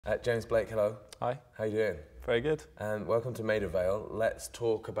James Blake, hello. Hi. How you doing? Very good. And welcome to Maida Vale. Let's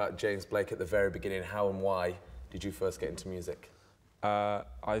talk about James Blake at the very beginning. How and why did you first get into music? I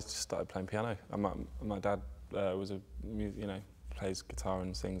just started playing piano. My dad plays guitar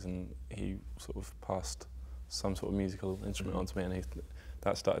and sings, and he sort of passed some sort of musical instrument onto me, and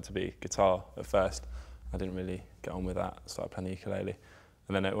that started to be guitar at first. I didn't really get on with that. I started playing the ukulele,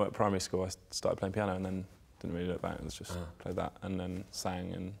 and then at primary school I started playing piano, and then didn't really look back. It was just played that, and then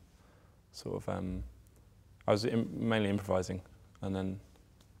sang, and sort of I was mainly improvising, and then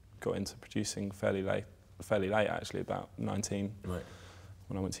got into producing fairly late actually, about 19, right,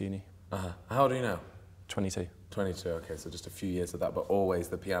 when I went to uni. How old are you now? 22. 22. Okay, so just a few years of that, but always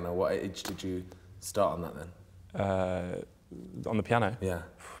the piano. What age did you start on that then? On the piano? Yeah.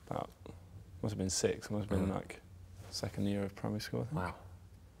 Must have been 6. Must have been like second year of primary school, I think. Wow.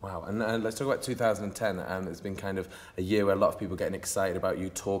 Wow, and let's talk about 2010. It's been kind of a year where a lot of people are getting excited about you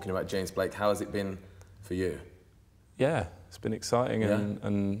talking about James Blake. How has it been for you? Yeah, it's been exciting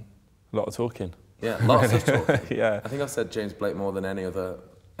and a lot of talking. Yeah, lots of talking. Yeah. I think I've said James Blake more than any other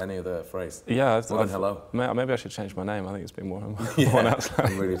phrase. Yeah, more than hello. Maybe I should change my name. I think it's been more one else.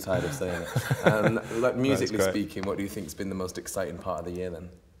 I'm really tired of saying it. Like musically speaking, what do you think has been the most exciting part of the year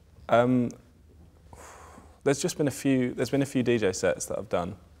then? There's been a few DJ sets that I've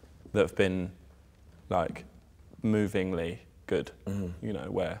done that have been like movingly good. You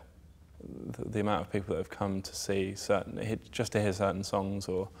know, where the amount of people that have come to see just to hear certain songs,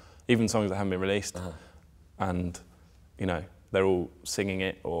 or even songs that haven't been released, and you know, they're all singing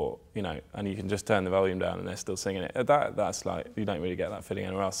it, or you know, and you can just turn the volume down and they're still singing it. That's like, you don't really get that feeling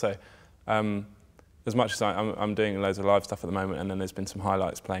anywhere else. So as much as I'm doing loads of live stuff at the moment, and then there's been some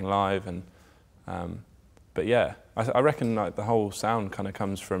highlights playing live, and but yeah, I reckon like the whole sound kind of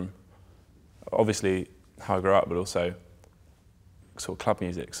comes from obviously how I grew up, but also sort of club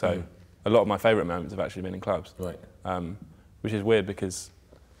music. So a lot of my favourite moments have actually been in clubs, right? Which is weird because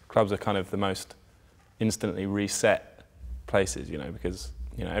clubs are kind of the most instantly reset places, you know, because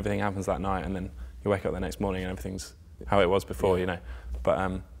you know everything happens that night, and then you wake up the next morning and everything's how it was before, you know.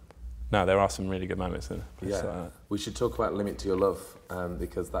 But no, there are some really good moments in places like that. We should talk about Limit to Your Love,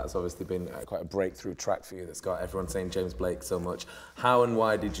 because that's obviously been quite a breakthrough track for you that's got everyone saying James Blake so much. How and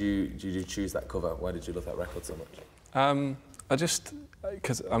why did you choose that cover? Why did you love that record so much?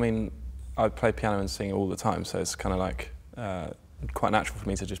 Because I mean, I play piano and sing all the time, so it's kind of like quite natural for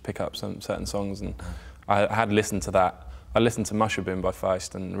me to just pick up some certain songs, and I had listened to that. I listened to Mushroom Boom by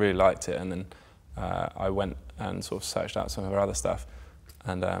Feist and really liked it, and then I went and sort of searched out some of her other stuff,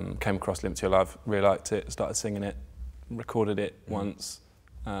 and came across Limit to Your Love, really liked it, started singing it, recorded it once,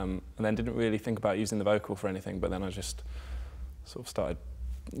 and then didn't really think about using the vocal for anything, but then I just sort of started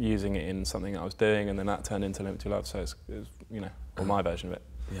using it in something that I was doing, and then that turned into Limit to Your Love, so it's you know, or my version of it.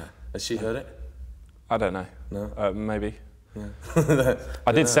 Yeah. Has she heard it? I don't know. No? Maybe. Yeah.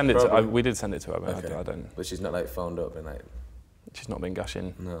 I did send it to her. We did send it to her, but okay. I don't. But she's not like phoned up and like... She's not been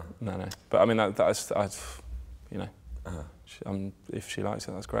gushing. No. No. But I mean, you know, if she likes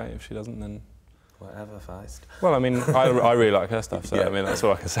it, that's great. If she doesn't, then... Whatever, Feist. Well, I mean, I really like her stuff, so I mean, that's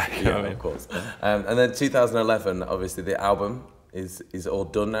all I can say. You know what I mean? Of course. And then 2011, obviously the album is all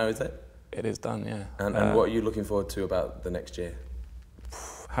done now, is it? It is done, yeah. And what are you looking forward to about the next year?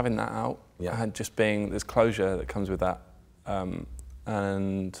 Having that out, and just being, there's closure that comes with that,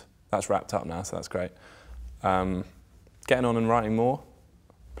 and that's wrapped up now, so that's great. Getting on and writing more,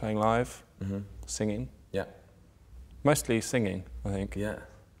 playing live, singing. Yeah. Mostly singing, I think. Yeah.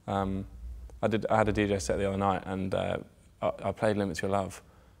 I had a DJ set the other night, and I played Limit to Your Love,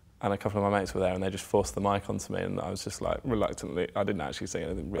 and a couple of my mates were there, and they just forced the mic onto me, and I was just like reluctantly, I didn't actually sing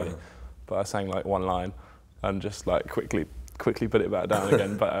anything really, but I sang like one line, and just like quickly put it back down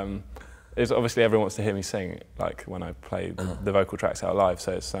again. But it's obviously everyone wants to hear me sing, like when I play the vocal tracks out live,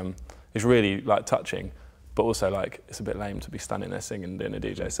 so it's really like touching. But also, like, it's a bit lame to be standing there singing doing a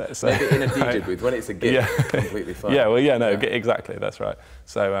DJ set. So maybe in a DJ booth when it's a gig, completely fine. Yeah, well, exactly, that's right.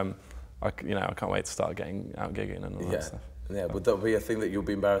 So, I can't wait to start getting out gigging and all that stuff. Yeah, would that be a thing that you'll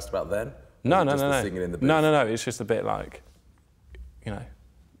be embarrassed about then? No. Singing in the booth? No. It's just a bit like, you know,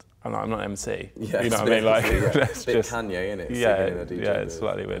 I'm not MC. Yeah, you know what I mean? Like, it's a bit Kanye, innit? Yeah, singing in a DJ booth. It's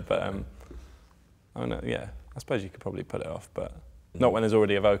slightly weird, but I mean, I suppose you could probably put it off, but. Not when there's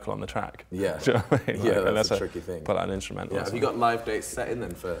already a vocal on the track. Yeah. Do you know what I mean? Yeah, that's a tricky thing. Put out an instrumental. Yeah. Have you got live dates set in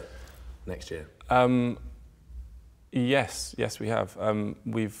then for next year? Yes, we have.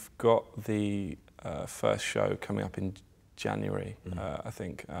 We've got the first show coming up in January, I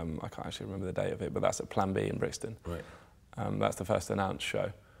think. I can't actually remember the date of it, but that's at Plan B in Brixton. Right. That's the first announced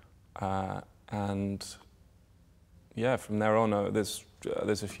show. And yeah, from there on, there's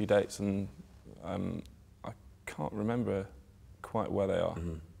a few dates, and I can't remember quite where they are,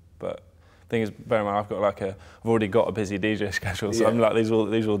 but the thing is, bear in mind, I've already got a busy DJ schedule, so I'm like, these are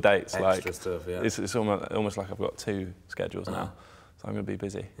all dates. Extra like stuff, yeah. It's almost like I've got 2 schedules now, so I'm going to be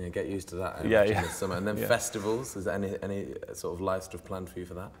busy. Yeah, get used to that. Yeah. In the summer, and then festivals. Is there any sort of live stuff planned for you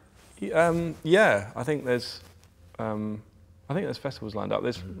for that? Yeah, I think there's festivals lined up.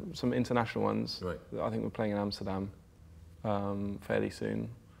 There's some international ones. Right. That I think we're playing in Amsterdam fairly soon.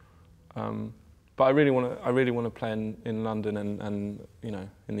 But I really want to play in London and you know,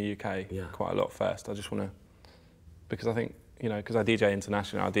 in the UK quite a lot first. I just want to, because I think, you know, because I DJ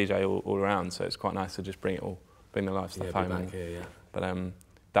internationally, I DJ all around, so it's quite nice to just bring the live stuff home. Back here, But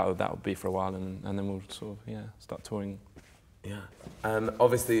that would be for a while, and then we'll sort of start touring. Yeah, and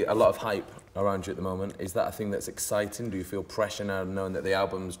obviously a lot of hype around you at the moment. Is that a thing that's exciting? Do you feel pressure now knowing that the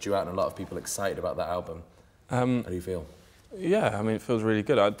album's due out and a lot of people excited about that album? How do you feel? Yeah, I mean, it feels really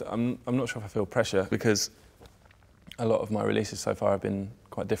good. I'm not sure if I feel pressure, because a lot of my releases so far have been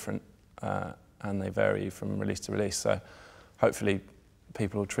quite different, and they vary from release to release. So hopefully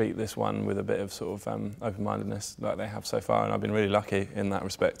people will treat this one with a bit of sort of open-mindedness like they have so far, and I've been really lucky in that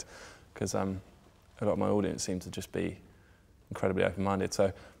respect, because a lot of my audience seem to just be incredibly open-minded.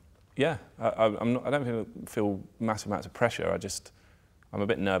 So yeah, I don't feel massive amounts of pressure. I'm a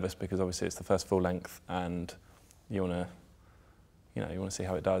bit nervous because obviously it's the first full length, and you want to see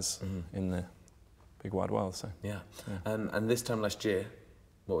how it does in the big wide world. So yeah. And this time last year,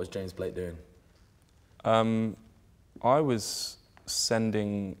 what was James Blake doing? I was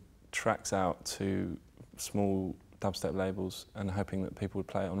sending tracks out to small dubstep labels and hoping that people would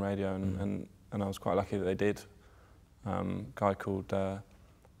play it on radio, and I was quite lucky that they did. Guy called a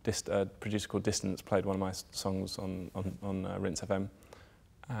producer called Distance played one of my songs on Rinse FM,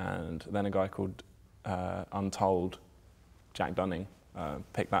 and then a guy called Untold, Jack Dunning,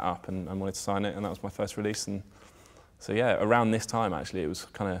 picked that up and wanted to sign it, and that was my first release. And so yeah, around this time actually it was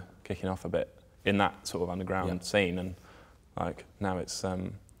kind of kicking off a bit in that sort of underground scene, and like now it's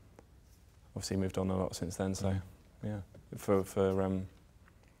obviously moved on a lot since then. So yeah, it's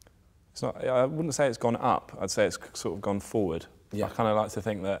not. I wouldn't say it's gone up. I'd say it's sort of gone forward. Yeah. I kind of like to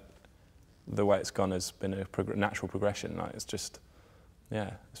think that the way it's gone has been a natural progression. Like it's just,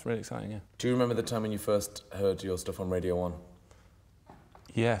 yeah, it's really exciting. Yeah. Do you remember the time when you first heard your stuff on Radio 1?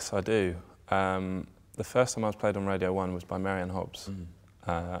 Yes, I do. The first time I was played on Radio 1 was by Marianne Hobbs,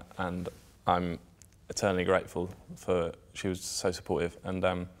 and I'm eternally grateful for. She was so supportive,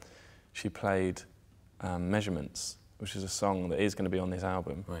 and she played Measurements, which is a song that is going to be on this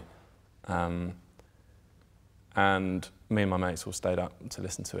album. Right. And me and my mates all stayed up to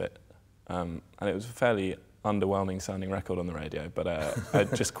listen to it, and it was a fairly underwhelming sounding record on the radio,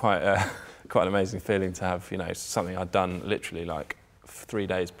 but just quite an amazing feeling to have, you know, something I'd done literally like 3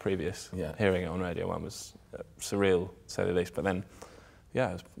 days previous. Yeah. Hearing it on Radio 1 was surreal, to say the least. But then, yeah,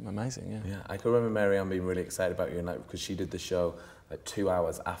 it was amazing. Yeah. Yeah, I can remember Marianne being really excited about you, and like, because she did the show like 2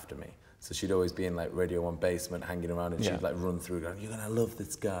 hours after me. So she'd always be in like Radio 1 basement hanging around, and she'd like run through going, "You're gonna love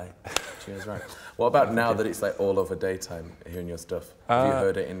this guy." She was right. What about now that it's like all over daytime, hearing your stuff? Have you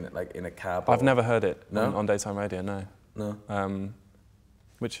heard it in a cab? I've never heard it on daytime radio, no. No.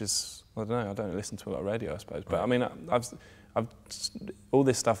 Which is, I don't know, I don't listen to a lot of radio, I suppose. But I mean, I've all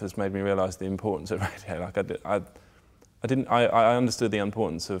this stuff has made me realise the importance of radio. Like I understood the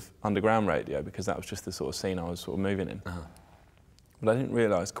importance of underground radio because that was just the sort of scene I was sort of moving in. But I didn't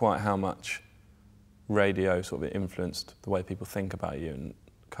realise quite how much radio sort of influenced the way people think about you, and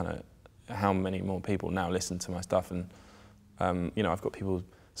kind of how many more people now listen to my stuff. And you know, I've got people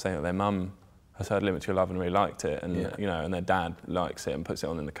saying that their mum has heard Limit to Your Love and really liked it, and you know, and their dad likes it and puts it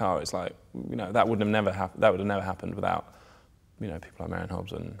on in the car. It's like, you know, that would have never happened without, you know, people like Marianne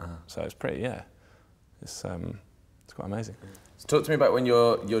Hobbs, and so it's pretty, it's quite amazing. So talk to me about when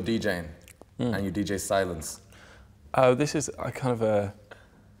you're DJing and you DJ silence. Oh, this is a kind of a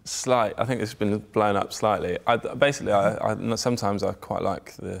slight. I think this has been blown up slightly. Sometimes I quite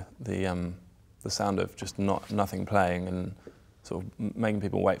like the sound of just nothing playing and sort of making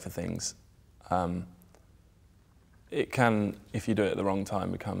people wait for things. It can, if you do it at the wrong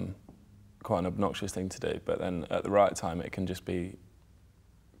time, become quite an obnoxious thing to do. But then at the right time, it can just be,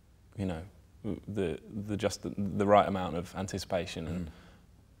 you know, the right amount of anticipation.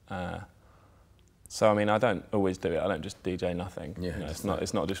 And so I mean, I don't always do it. I don't just DJ nothing. Yeah, you know,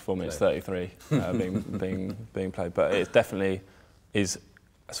 it's not just 4 minutes 33 being played. But it definitely is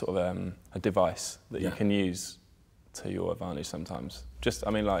a sort of a device that you can use to your advantage sometimes. Just, I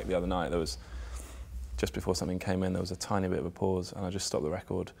mean, like the other night, there was just before something came in, there was a tiny bit of a pause, and I just stopped the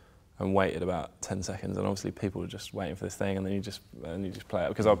record, and waited about 10 seconds, and obviously people were just waiting for this thing, and then you just play it,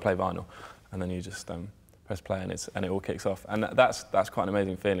 because I would play vinyl, and then you just press play, and it all kicks off, and that's quite an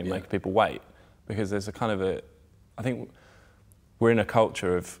amazing feeling, making people wait, because there's a kind of I think we're in a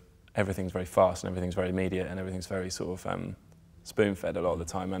culture of everything's very fast and everything's very immediate and everything's very sort of spoon-fed a lot of the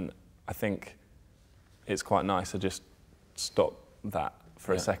time, and I think it's quite nice to just stop that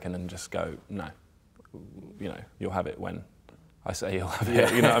for a second and just go, no, you know, you'll have it when I say you'll have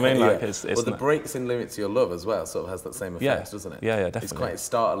it, you know what I mean? Like it's well, the breaks in Limits Your Love as well sort of has that same effect, doesn't it? Yeah, definitely. It's quite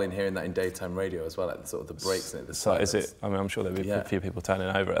startling hearing that in daytime radio as well, like sort of the breaks in it. So is it, I mean, I'm sure there'll be a few people turning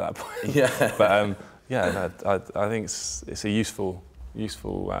over at that point. Yeah. But I think it's a useful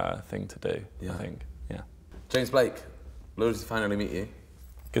thing to do, I think, James Blake, lovely to finally meet you.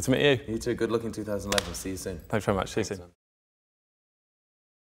 Good to meet you. You too, good luck in 2011, see you soon. Thanks very much, see you soon.